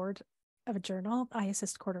editorial board of a journal, I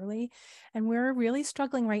Assist Quarterly, and we're really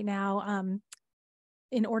struggling right now.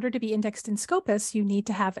 In order to be indexed in Scopus, you need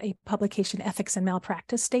to have a publication ethics and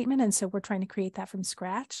malpractice statement. And so we're trying to create that from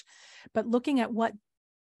scratch. But looking at what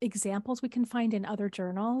examples we can find in other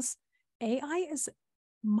journals, AI is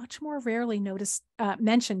much more rarely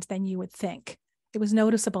mentioned than you would think. It was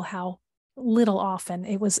noticeable how little often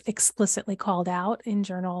it was explicitly called out in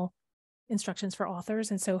journal instructions for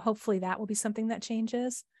authors. And so hopefully that will be something that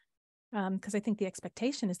changes, because I think the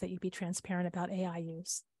expectation is that you be transparent about AI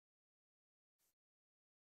use.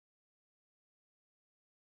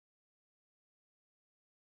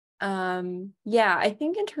 Yeah, I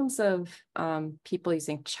think in terms of people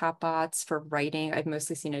using chatbots for writing, I've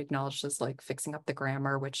mostly seen it acknowledged as like fixing up the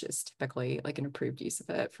grammar, which is typically like an improved use of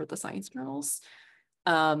it for the science journals.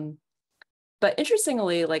 But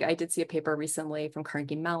interestingly, like I did see a paper recently from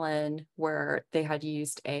Carnegie Mellon where they had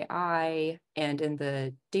used AI, and in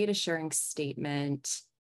the data sharing statement,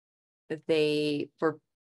 they were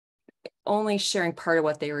only sharing part of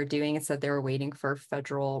what they were doing and said they were waiting for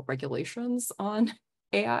federal regulations on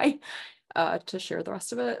AI to share the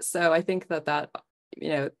rest of it. So I think that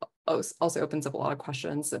also opens up a lot of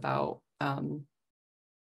questions about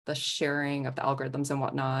the sharing of the algorithms and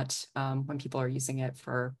whatnot when people are using it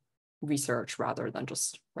for research rather than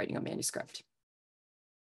just writing a manuscript.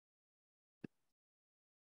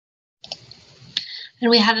 And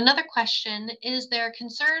we had another question. Is there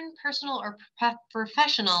concern, personal or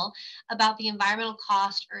professional, about the environmental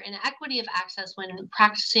cost or inequity of access when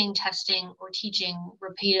practicing, testing, or teaching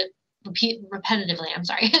repetitively,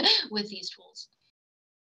 with these tools?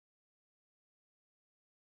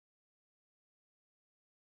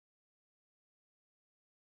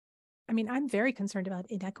 I mean, I'm very concerned about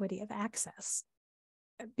inequity of access,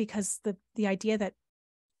 because the idea that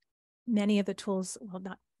many of the tools, well,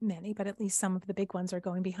 not many, but at least some of the big ones are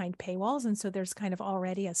going behind paywalls. And so there's kind of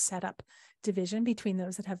already a setup division between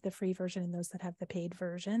those that have the free version and those that have the paid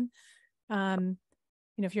version.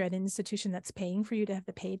 If you're at an institution that's paying for you to have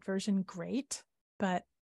the paid version, great, but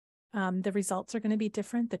the results are going to be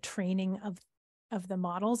different. The training of the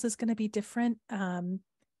models is going to be different.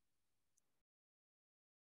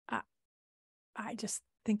 I just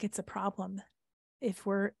think it's a problem. If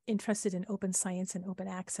we're interested in open science and open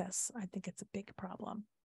access, I think it's a big problem.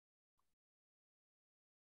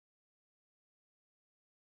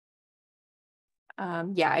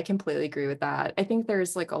 Yeah, I completely agree with that. I think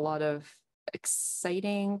there's like a lot of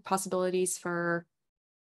exciting possibilities for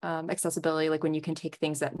accessibility, like when you can take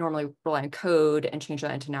things that normally rely on code and change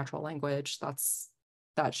that into natural language.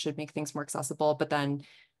 That should make things more accessible. But then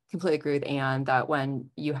completely agree with Anne that when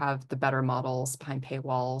you have the better models behind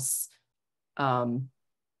paywalls, that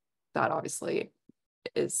obviously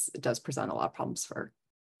does present a lot of problems for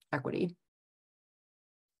equity.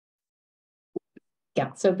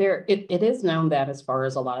 Yeah, so it is known that as far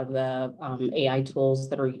as a lot of the AI tools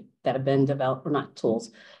that have been developed, or not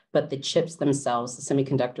tools, but the chips themselves, the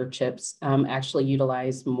semiconductor chips, actually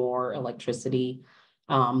utilize more electricity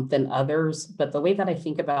than others. But the way that I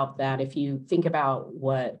think about that, if you think about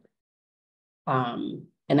what an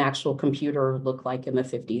actual computer looked like in the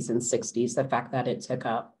 50s and 60s, the fact that it took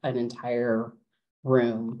up an entire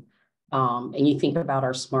room, and you think about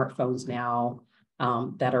our smartphones now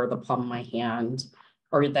that are the palm of my hand,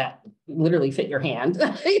 or that literally fit your hand.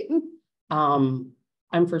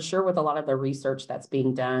 I'm for sure with a lot of the research that's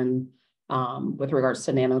being done with regards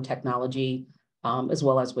to nanotechnology, as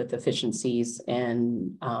well as with efficiencies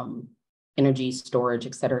and energy storage,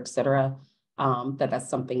 et cetera, that's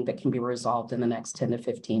something that can be resolved in the next 10 to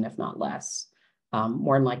 15, if not less.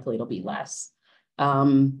 More than likely it'll be less.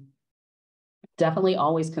 Definitely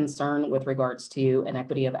always concerned with regards to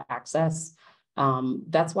inequity of access.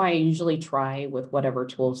 That's why I usually try with whatever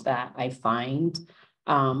tools that I find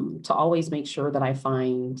to always make sure that I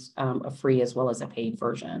find a free as well as a paid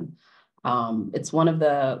version. It's one of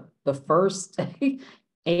the first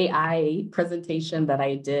AI presentation that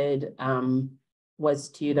I did was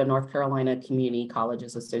to the North Carolina Community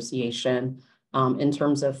Colleges Association in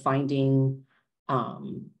terms of finding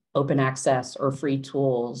open access or free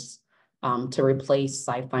tools to replace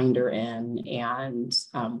SciFinder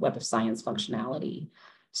and Web of Science functionality.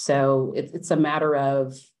 So it's a matter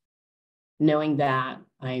of knowing that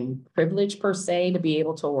I'm privileged per se to be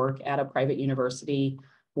able to work at a private university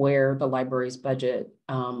where the library's budget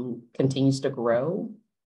continues to grow.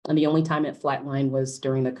 And the only time it flatlined was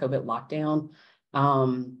during the COVID lockdown.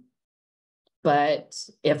 But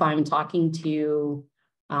if I'm talking to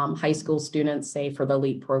high school students, say for the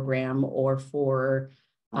LEAP program or for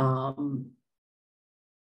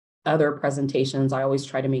other presentations, I always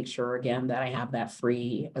try to make sure again that I have that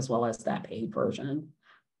free as well as that paid version.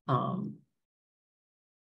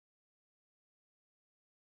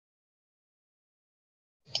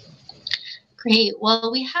 Great.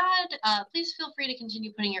 Well, we had, please feel free to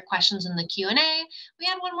continue putting your questions in the Q&A. We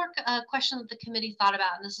had one more question that the committee thought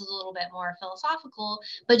about, and this is a little bit more philosophical,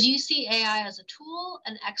 but do you see AI as a tool,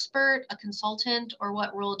 an expert, a consultant, or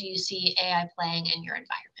what role do you see AI playing in your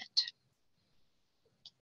environment?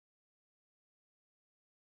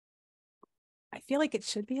 I feel like it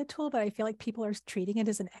should be a tool, but I feel like people are treating it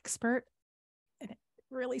as an expert, and it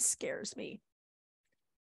really scares me.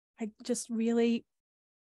 I just really,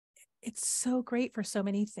 it's so great for so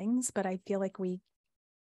many things, but I feel like we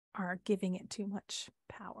are giving it too much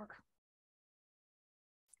power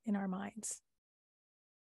in our minds.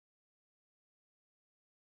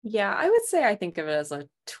 Yeah, I would say I think of it as a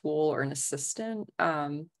tool or an assistant.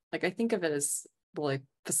 Like I think of it as like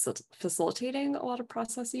facilitating a lot of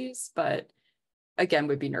processes, but again,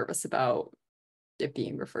 would be nervous about it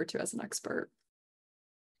being referred to as an expert.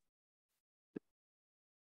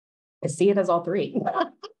 I see it as all three.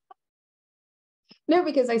 No,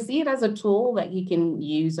 because I see it as a tool that you can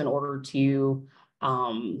use in order to,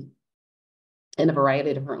 in a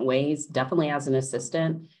variety of different ways, definitely as an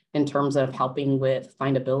assistant in terms of helping with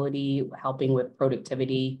findability, helping with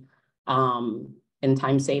productivity, and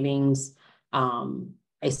time savings.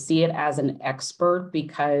 I see it as an expert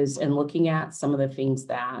because in looking at some of the things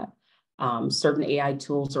that certain AI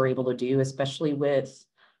tools are able to do, especially with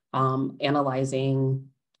analyzing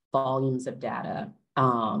volumes of data,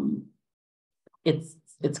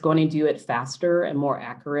 it's going to do it faster and more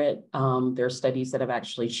accurate. There are studies that have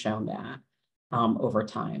actually shown that over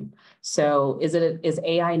time. So is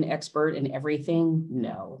AI an expert in everything?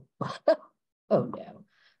 No. Oh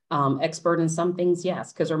no. Expert in some things,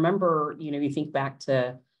 yes. Because remember, you think back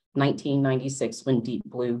to 1996 when Deep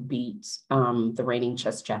Blue beat the reigning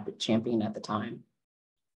chess champion at the time.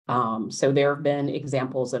 So there have been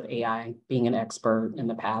examples of AI being an expert in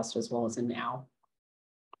the past as well as in now.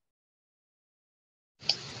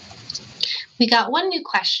 We got one new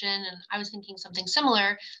question, and I was thinking something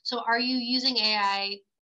similar. So are you using AI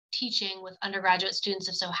teaching with undergraduate students?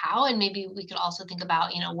 If so, how? And maybe we could also think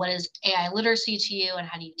about, what is AI literacy to you and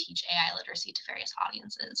how do you teach AI literacy to various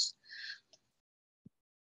audiences?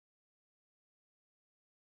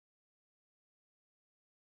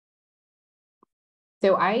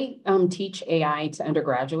 So I teach AI to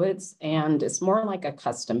undergraduates, and it's more like a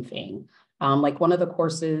custom thing. Like one of the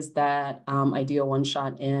courses that I do a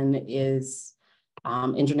one-shot in is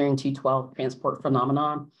Engineering 212 Transport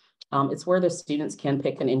Phenomena. It's where the students can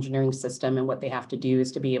pick an engineering system, and what they have to do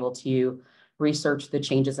is to be able to research the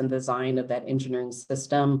changes in design of that engineering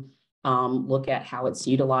system, look at how it's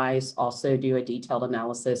utilized, also do a detailed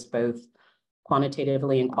analysis, both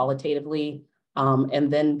quantitatively and qualitatively,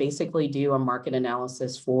 and then basically do a market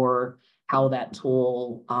analysis for how that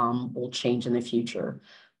tool will change in the future.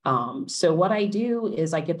 So what I do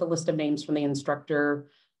is I get the list of names from the instructor,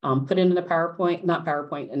 put it in a PowerPoint, not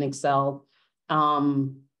PowerPoint, in Excel,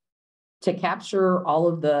 to capture all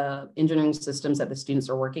of the engineering systems that the students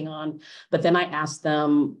are working on. But then I ask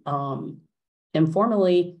them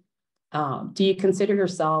informally, do you consider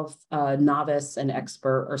yourself a novice, an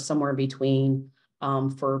expert, or somewhere in between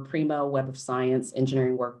for Primo, Web of Science,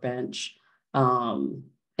 Engineering Workbench, and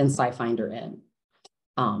SciFinder N?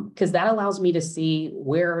 Because that allows me to see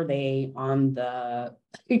where are they on the,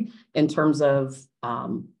 in terms of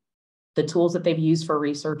the tools that they've used for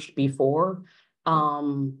research before.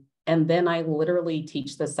 And then I literally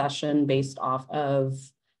teach the session based off of,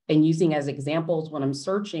 and using as examples when I'm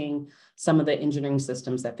searching some of the engineering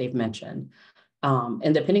systems that they've mentioned.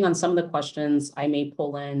 And depending on some of the questions, I may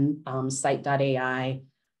pull in Site.ai.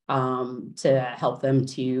 to help them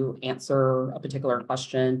to answer a particular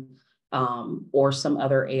question, or some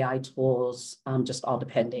other AI tools, just all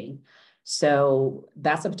depending. So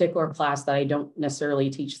that's a particular class that I don't necessarily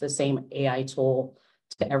teach the same AI tool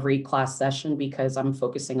to every class session, because I'm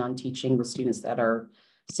focusing on teaching the students that are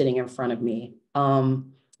sitting in front of me.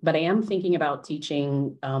 But I am thinking about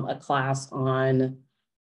teaching a class on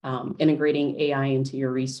integrating AI into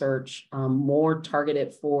your research, more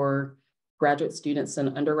targeted for graduate students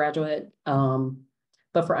and undergraduate.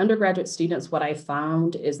 But for undergraduate students, what I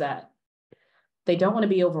found is that they don't want to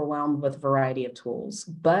be overwhelmed with a variety of tools.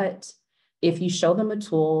 But if you show them a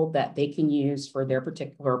tool that they can use for their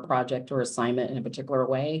particular project or assignment in a particular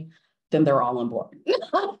way, then they're all on board.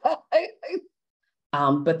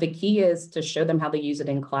 But the key is to show them how to use it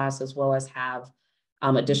in class, as well as have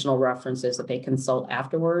additional references that they consult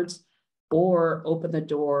afterwards, or open the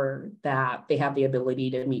door that they have the ability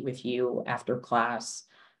to meet with you after class,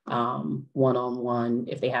 one-on-one,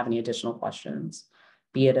 if they have any additional questions,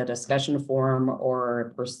 be it a discussion forum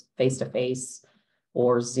or face-to-face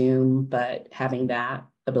or Zoom, but having that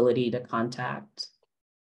ability to contact.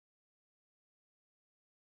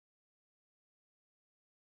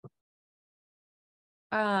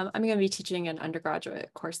 I'm going to be teaching an undergraduate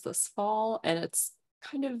course this fall, and it's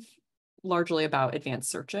kind of largely about advanced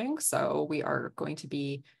searching. So we are going to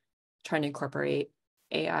be trying to incorporate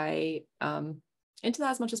AI into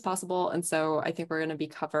that as much as possible. And so I think we're going to be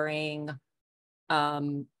covering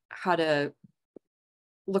how to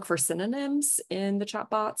look for synonyms in the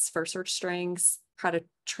chatbots for search strings, how to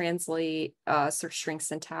translate search string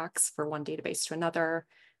syntax for one database to another,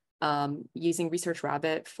 using Research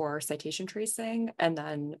Rabbit for citation tracing, and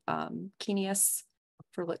then Keenius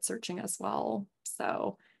for lit searching as well.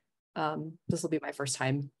 So this will be my first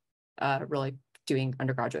time really doing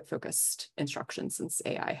undergraduate focused instruction since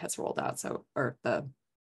AI has rolled out. So, or the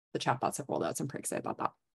chatbots have rolled out. So I'm pretty excited about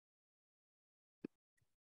that.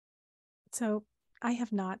 So I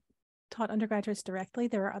have not taught undergraduates directly.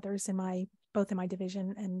 There are others in both in my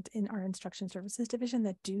division and in our instruction services division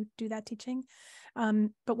that do that teaching.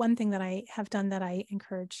 But one thing that I have done that I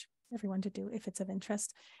encourage everyone to do, if it's of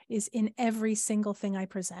interest, is in every single thing I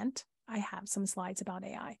present, I have some slides about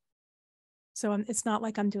AI. So it's not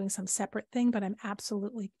like I'm doing some separate thing, but I'm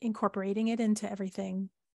absolutely incorporating it into everything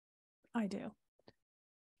I do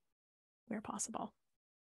where possible.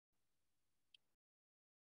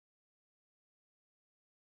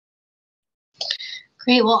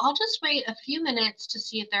 Great. Well, I'll just wait a few minutes to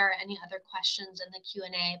see if there are any other questions in the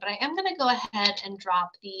Q&A, but I am going to go ahead and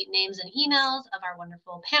drop the names and emails of our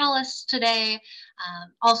wonderful panelists today.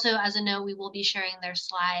 Also, as a note, we will be sharing their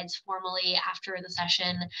slides formally after the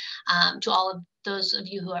session to all of those of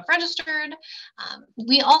you who have registered.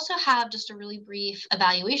 We also have just a really brief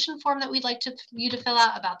evaluation form that we'd like you to fill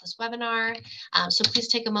out about this webinar. So please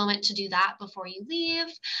take a moment to do that before you leave.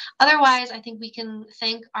 Otherwise, I think we can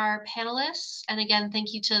thank our panelists. And again,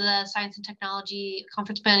 thank you to the Science and Technology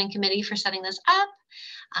Conference Planning Committee for setting this up.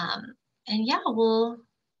 And yeah,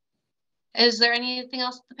 is there anything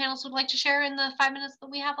else the panelists would like to share in the 5 minutes that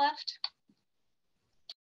we have left?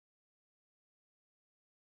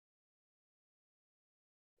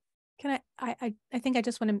 Can I think I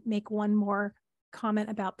just want to make one more comment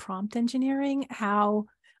about prompt engineering, how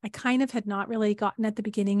I kind of had not really gotten at the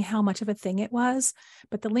beginning how much of a thing it was,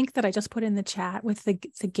 but the link that I just put in the chat with the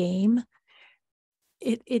game,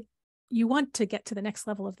 you want to get to the next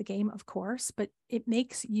level of the game, of course, but it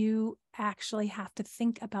makes you actually have to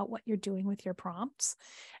think about what you're doing with your prompts,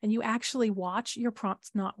 and you actually watch your prompts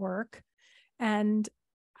not work. And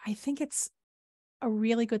I think it's a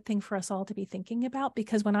really good thing for us all to be thinking about,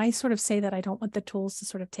 because when I sort of say that I don't want the tools to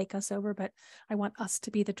sort of take us over, but I want us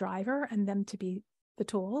to be the driver and them to be the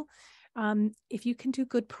tool. If you can do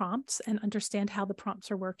good prompts and understand how the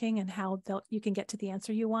prompts are working and how you can get to the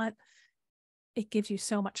answer you want, it gives you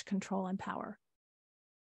so much control and power.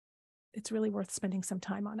 It's really worth spending some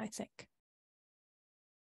time on, I think.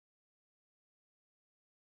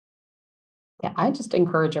 Yeah, I just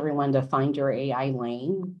encourage everyone to find your AI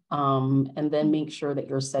lane, and then make sure that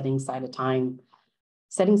you're setting aside time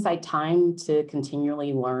to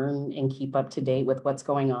continually learn and keep up to date with what's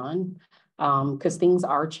going on, because things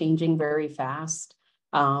are changing very fast.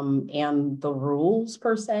 And the rules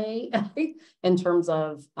per se, in terms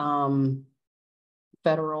of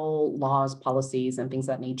federal laws, policies, and things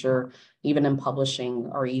of that nature, even in publishing,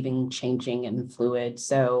 are even changing and fluid.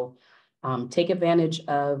 So take advantage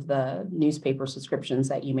of the newspaper subscriptions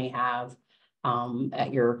that you may have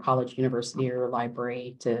at your college, university, or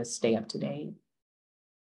library to stay up to date.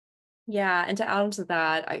 Yeah, and to add on to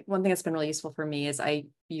that, one thing that's been really useful for me is I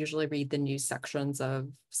usually read the news sections of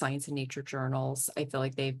science and nature journals. I feel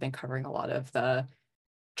like they've been covering a lot of the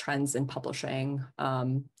trends in publishing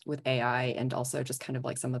with AI, and also just kind of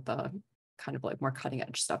like some of the kind of like more cutting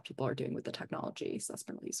edge stuff people are doing with the technology. So that's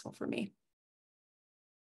been really useful for me.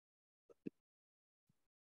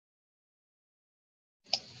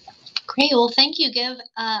 Great. Well, thank you. Give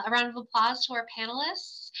a round of applause to our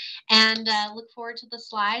panelists, and look forward to the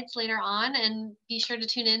slides later on. And be sure to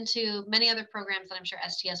tune in to many other programs that I'm sure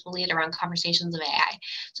STS will lead around conversations of AI.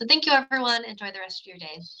 So thank you, everyone. Enjoy the rest of your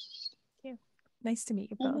day. Thank you. Nice to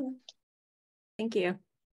meet you both. Thank you.